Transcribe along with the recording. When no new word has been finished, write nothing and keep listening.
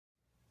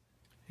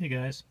Hey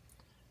guys,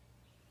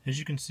 as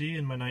you can see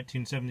in my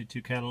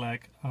 1972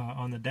 Cadillac,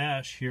 on the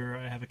dash here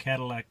I have a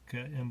Cadillac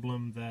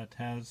emblem that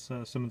has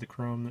some of the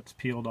chrome that's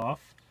peeled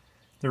off.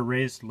 They're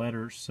raised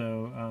letters,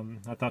 so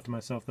I thought to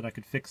myself that I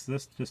could fix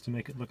this just to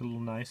make it look a little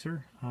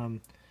nicer. I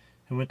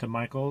went to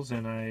Michael's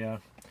and I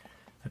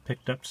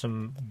picked up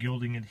some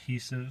Gilding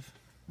adhesive.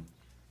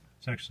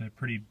 It's actually a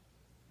pretty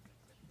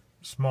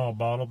small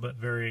bottle, but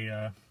very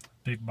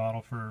big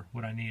bottle for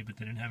what I need, but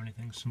they didn't have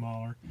anything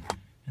smaller.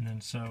 And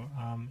then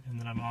and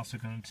then I'm also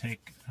going to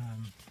take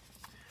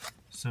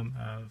some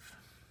of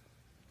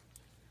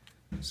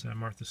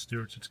Martha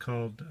Stewart's. It's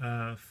called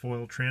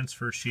foil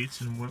transfer sheets,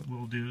 and what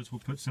we'll do is we'll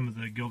put some of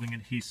the Gilding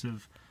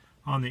adhesive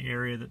on the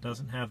area that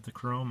doesn't have the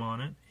chrome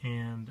on it,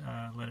 and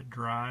let it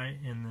dry,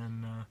 and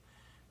then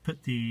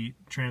put the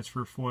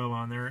transfer foil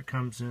on there. It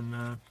comes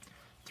in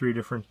 3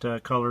 different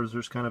colors.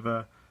 There's kind of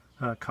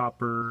a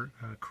copper,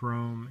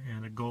 chrome,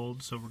 and a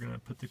gold. So we're going to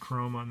put the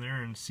chrome on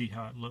there and see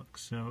how it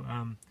looks. So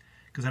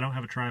because I don't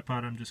have a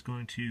tripod, I'm just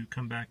going to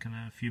come back in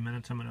a few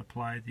minutes. I'm going to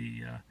apply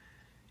the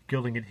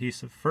Gilding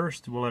adhesive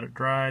first. We'll let it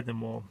dry, then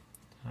we'll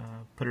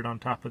put it on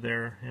top of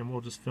there, and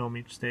we'll just film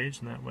each stage,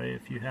 and that way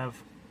if you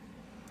have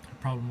a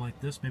problem like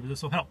this, maybe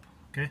this will help.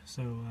 Okay,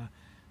 so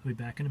I'll be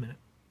back in a minute.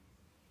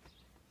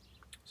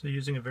 So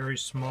using a very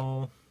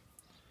small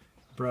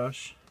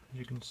brush, as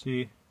you can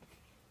see,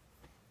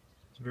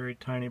 it's a very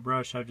tiny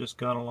brush. I've just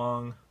gone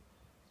along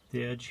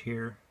the edge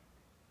here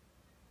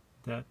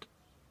that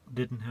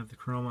didn't have the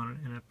chrome on it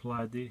and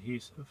applied the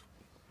adhesive.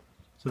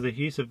 So the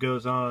adhesive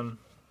goes on,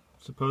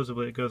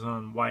 supposedly it goes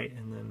on white,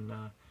 and then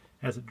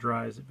as it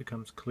dries it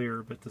becomes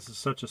clear, but this is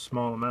such a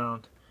small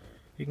amount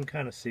you can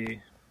kind of see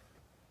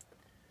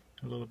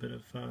a little bit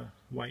of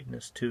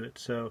whiteness to it.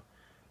 So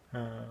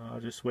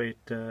I'll just wait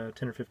 10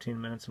 or 15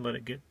 minutes and let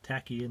it get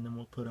tacky, and then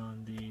we'll put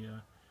on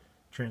the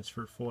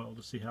transfer foil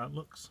to see how it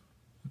looks.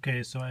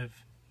 Okay, so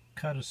I've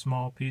cut a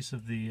small piece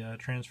of the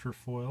transfer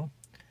foil.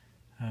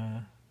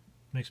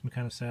 Makes me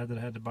kind of sad that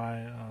I had to buy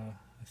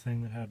a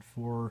thing that had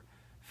 4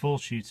 full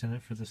sheets in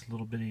it for this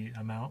little bitty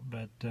amount,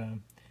 but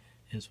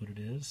is what it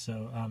is.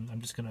 So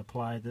I'm just going to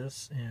apply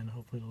this, and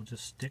hopefully it'll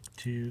just stick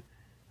to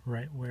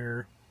right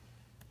where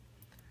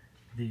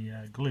the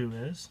glue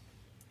is,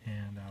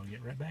 and I'll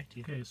get right back to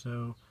you. Okay,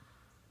 so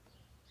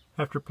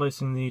after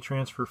placing the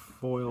transfer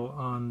foil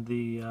on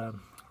the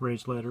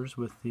raised letters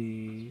with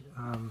the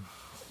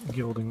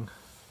Gilding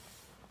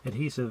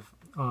adhesive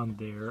on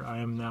there, I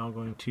am now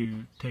going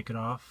to take it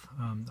off.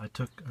 I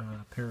took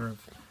a pair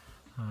of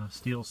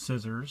steel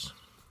scissors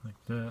like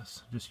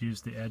this, just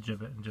used the edge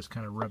of it and just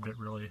kind of rubbed it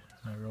really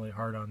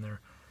hard on there.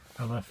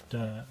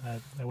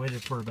 I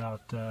waited for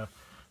about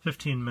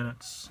 15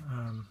 minutes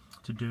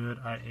to do it.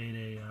 I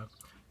ate a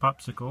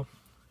popsicle,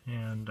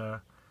 and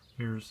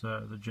here's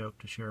the joke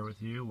to share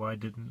with you. Why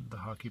didn't the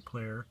hockey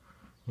player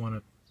want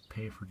to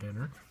pay for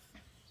dinner?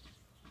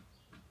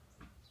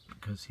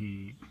 Because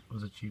he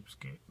was a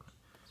cheapskate.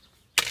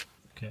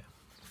 Okay,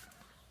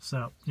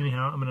 so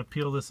anyhow, I'm going to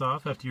peel this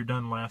off. After you're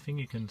done laughing,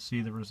 you can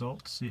see the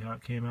results, see how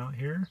it came out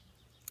here.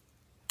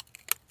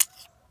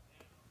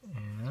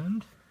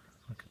 And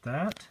look at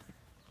that.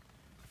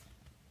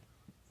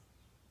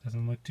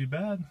 Doesn't look too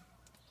bad.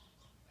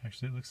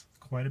 Actually, it looks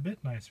quite a bit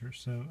nicer.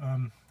 So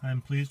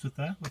I'm pleased with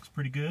that. Looks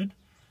pretty good.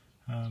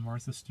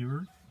 Martha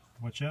Stewart,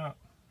 watch out.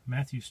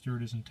 Matthew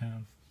Stewart is in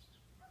town.